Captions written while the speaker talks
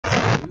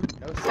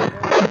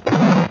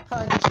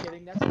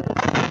kidding. That's what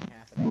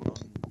happening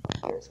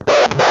on here.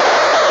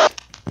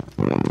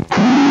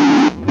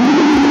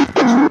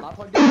 Not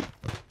plugged in.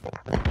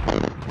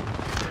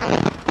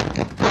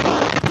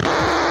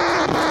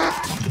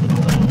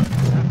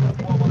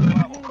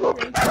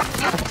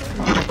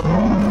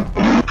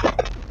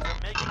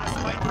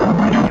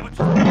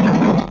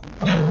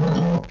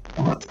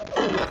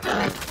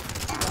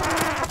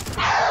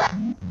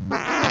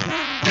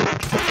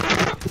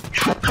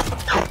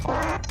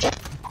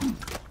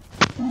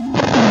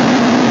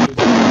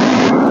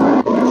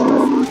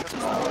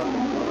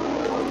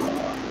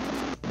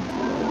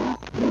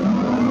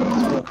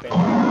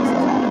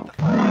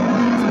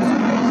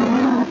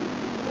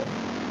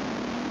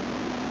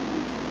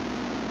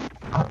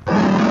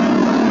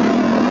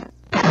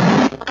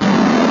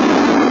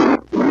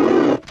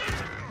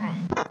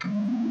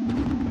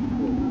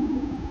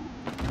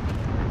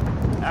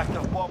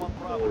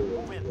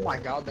 Oh my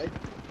god, they...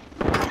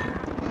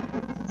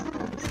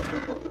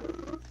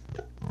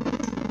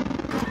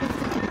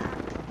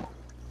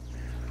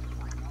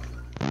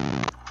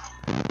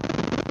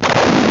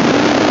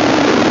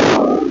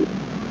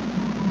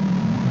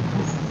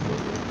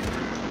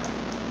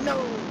 No!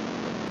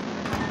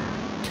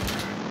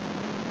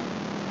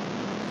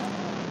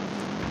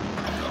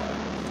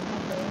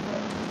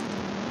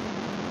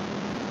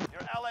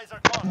 Your allies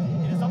are gone.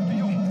 It is up to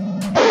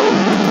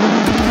you.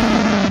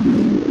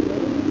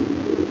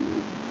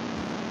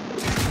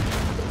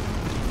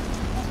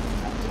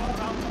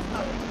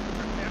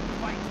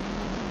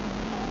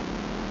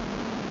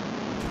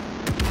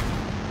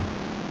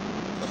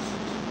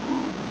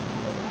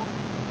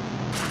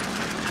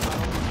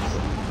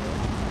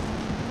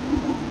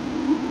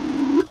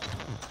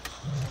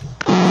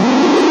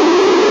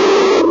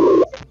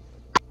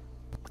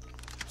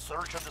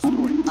 Search and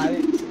destroy. I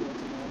didn't see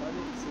what's going on. I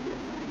didn't see your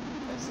thing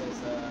that says,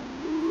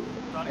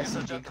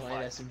 SMG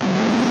Clan,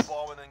 SMG.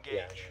 Bomb and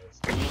engage.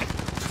 We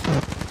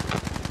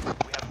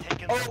have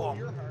taken the bomb.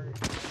 You're hurt.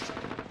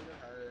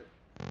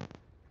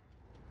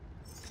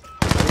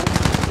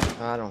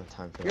 I don't have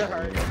time for You're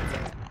that. hurt.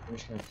 I'm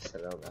just gonna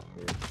set up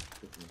after.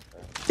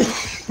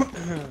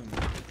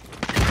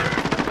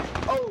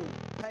 Oh,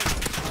 hey.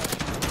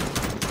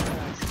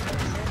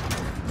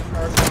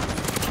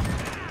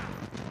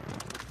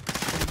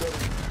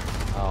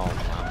 Oh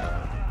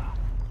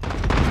my.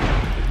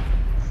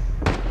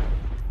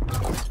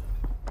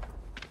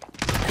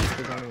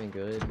 These aren't even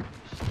good.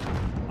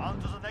 On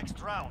to the next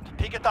round.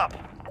 Pick it up.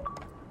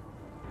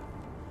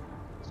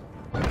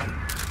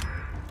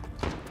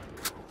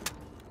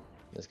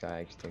 This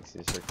guy actually thinks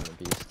he's freaking a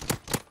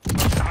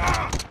beast.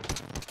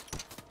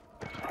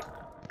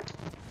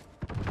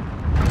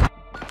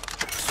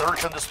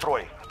 Search and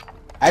destroy.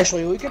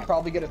 Actually, we could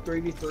probably get a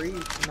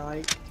 3v3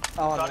 tonight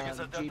on Targets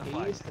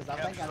identified. GBs, because I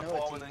think I know a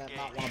Capture the team that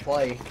ball might and want to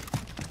play.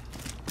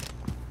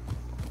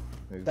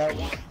 Who? That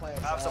want to play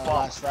Have us the bomb.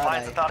 last Find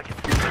Friday. the target.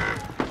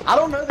 I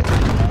don't know the team.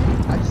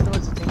 I just know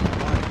it's a team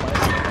that want to play.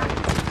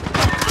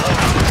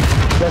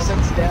 Just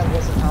since Dad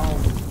wasn't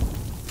home,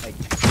 like,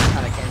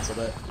 kind of canceled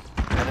it.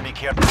 Enemy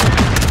care.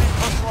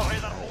 Personal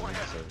radar You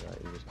overhead. said that,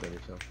 you just killed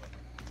yourself.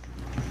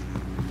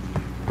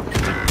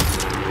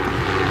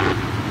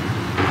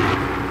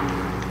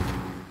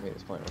 Wait,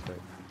 this point real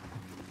quick.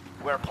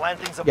 We're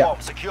planting the Yeah.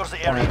 bomb. Secure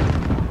the area.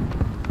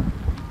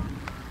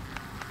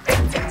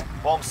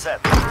 Bomb set.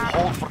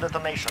 Hold for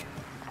detonation.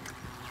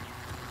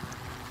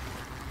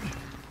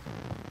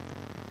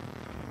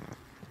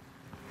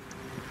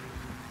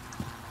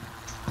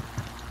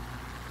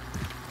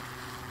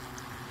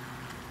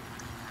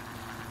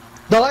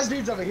 The last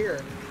dude's over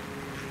here.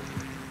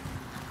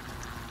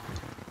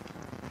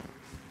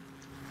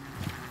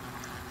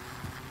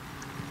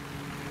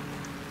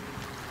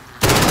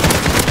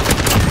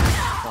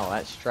 Oh,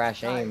 that's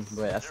trash aim, Nice.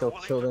 but I still They're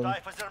willing killed to him.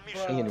 die for their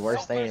mission. Thinking the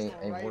worst thing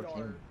Personal ain't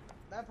working. radar.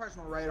 That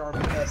personal radar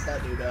messed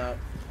that dude up.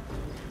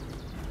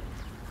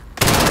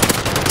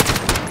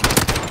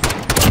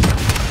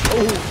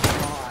 Oh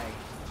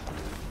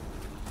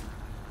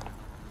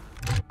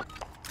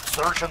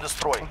Search and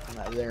destroy.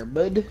 my. Right there,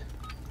 bud.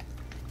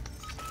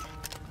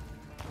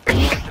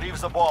 Retrieve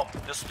the bomb.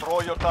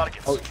 Destroy your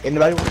targets. Oh,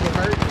 anybody want to get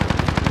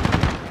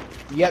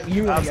hurt? Yep,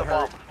 you want Have to the get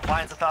bomb. hurt.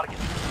 Find the target.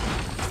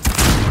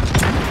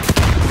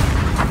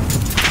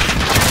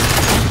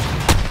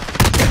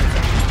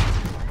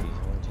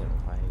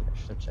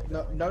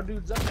 No, no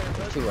dudes up there,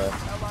 bud. Two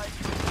left.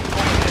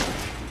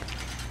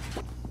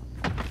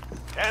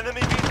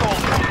 Enemy vehicle.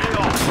 Lay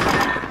off.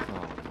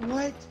 Oh,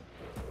 What?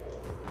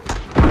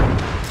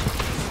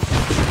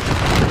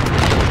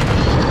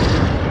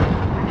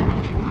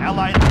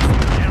 Allied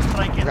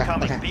airstrike Okay,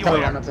 incoming. okay. Gotta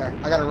Beware. run up there.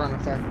 I gotta run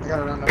up there. I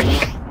gotta run up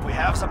there. We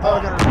have the Oh, I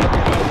bomb. gotta run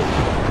up there.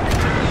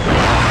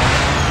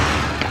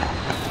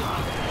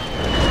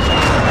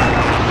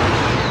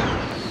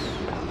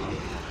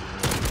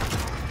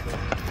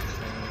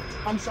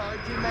 I'm sorry,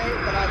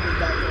 teammate, but I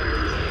did that for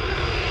a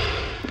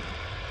reason.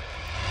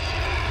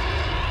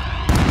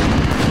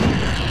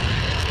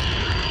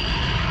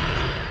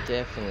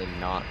 definitely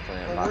not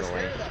playing, Well, by we're the way.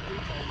 scared of that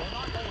people. We're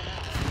not going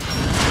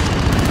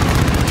out.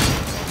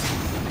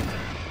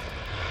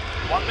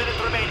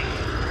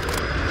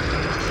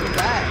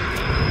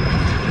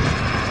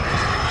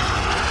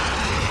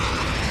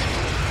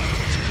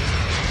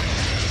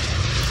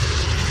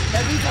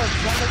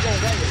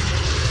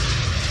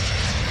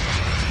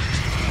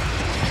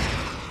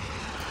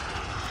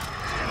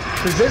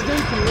 Cause this dude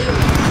can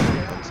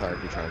literally. I'm sorry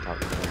if you're trying to talk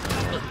to me.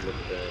 Look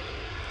at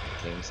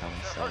the game sound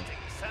so.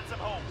 Send them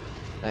home.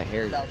 That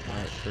hair is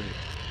pretty.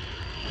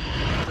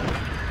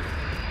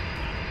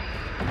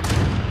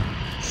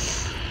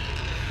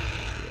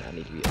 Yeah, I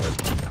need to be up.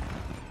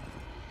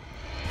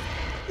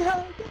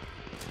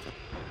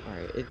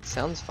 Alright, it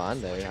sounds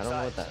fine though. I don't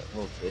know what that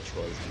little glitch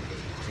was.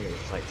 I think it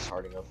was like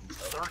starting up and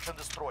stuff. Search and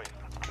destroy.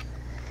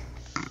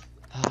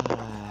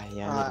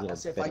 Yeah, I need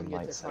let's see to if get I a can bit get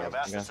of mic this so We I'm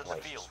have gonna assets have in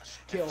to the field.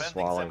 Kill. Defending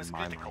swallow them is my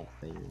critical.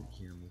 mic that you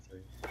hear me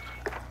through.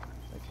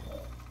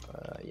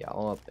 Okay. Yeah,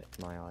 I'll up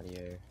my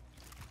audio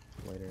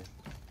later.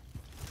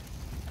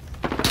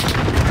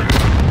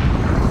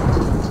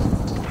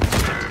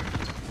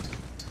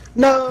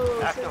 No.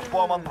 Active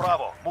bomb on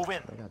Bravo. Move in.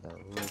 I got that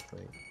real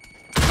quick.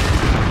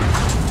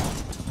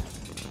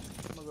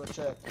 I'm gonna go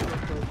check.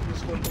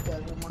 Just go look at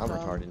it one more I'm time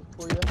retarded.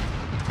 for you.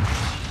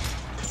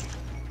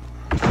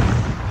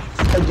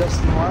 Hey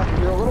Justin,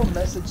 your little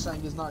message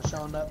thing is not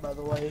showing up, by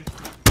the way.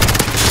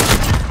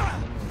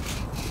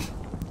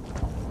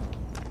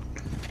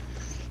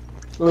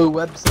 Little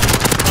website.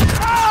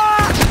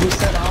 You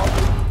said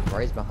I'll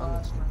Right behind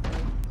us.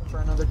 for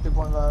another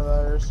 2.5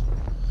 hours.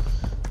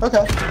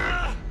 Okay.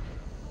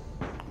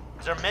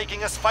 They're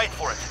making us fight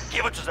for it.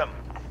 Give it to them.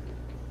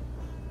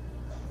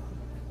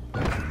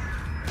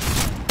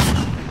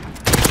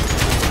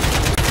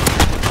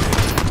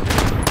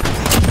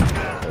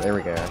 Oh, there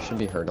we go. I should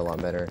be heard a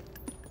lot better.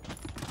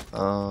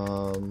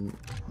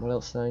 What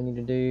else do I need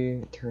to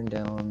do? Turn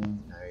down.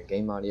 No,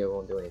 game audio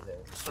won't do anything.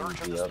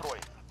 Search and Be up. destroy.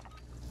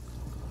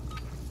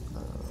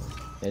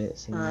 Edit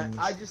scenes. Alright,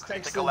 I just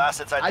Critical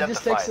assets texted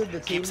identified. the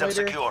team Keep them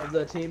leader secure. of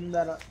the team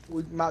that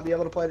we might be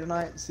able to play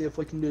tonight. See if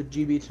we can do a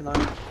GB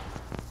tonight.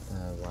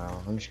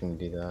 Wow. I'm just gonna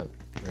do that.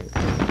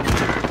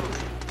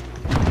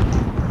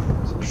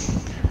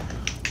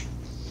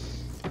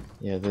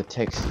 Yeah, the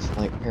text is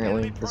like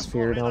apparently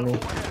disappeared on me.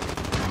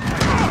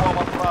 Bomb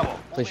on Bravo.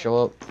 Please show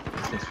up.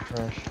 Thanks for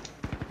trash.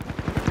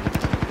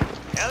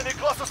 Enemy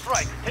cluster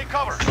strike. Take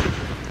cover.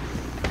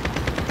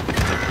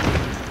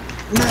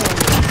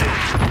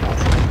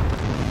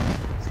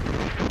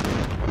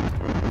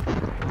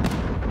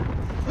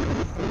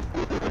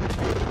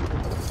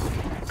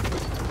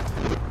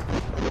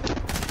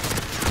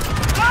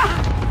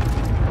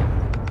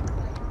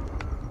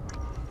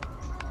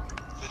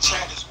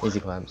 Easy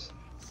claps.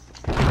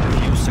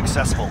 Fuse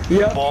successful.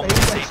 Yep, Bomb he's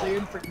disabled. actually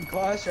in freaking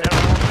class right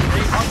Enemy now.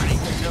 stay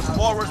hungry. Just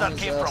more where that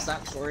came from.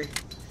 Snap story.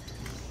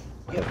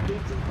 Yep,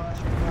 dude's in class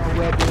right now.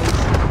 Web is.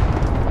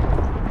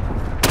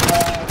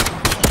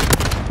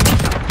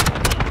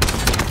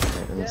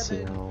 Let me see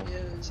Devin how.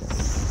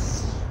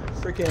 is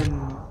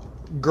freaking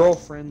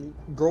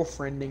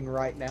girlfriending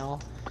right now.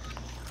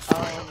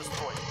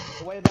 Destroy.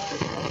 The way that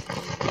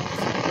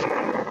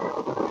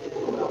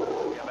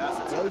We have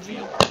assets in the OG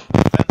field.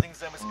 Defending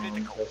them is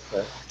critical. That's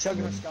that.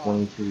 chugging a skull.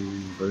 22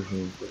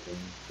 version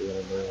freaking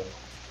whatever.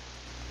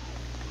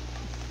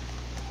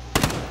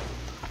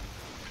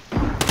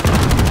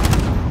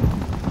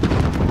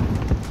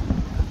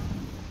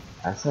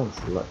 That sounds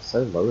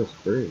so low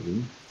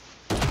screen.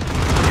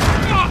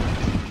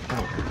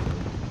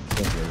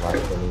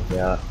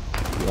 Yeah,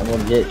 I'm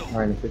gonna get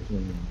trying to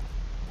freaking.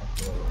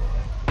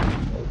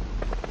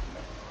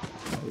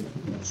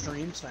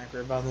 Stream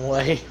sniper, by the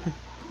way.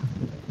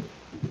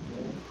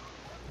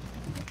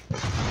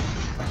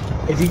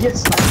 If you get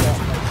sniped out,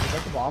 like, is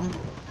that the bomb?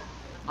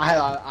 I had.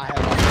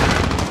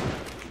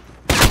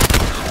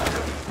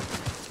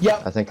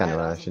 Yep. I think I know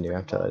what I should do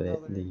after I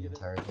hit the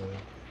entire thing.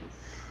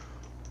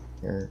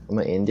 Here, I'm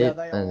gonna end it,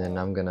 and then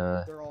I'm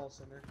gonna. They're all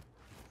center.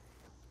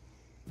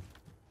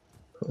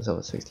 What's up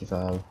with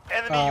 65?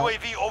 Enemy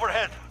UAV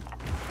overhead.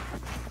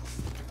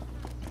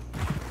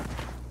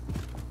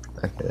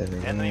 Okay, there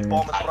we Enemy go.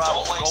 bomb at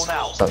Bravo. Go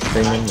now. Stop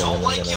streaming, and then I'm gonna.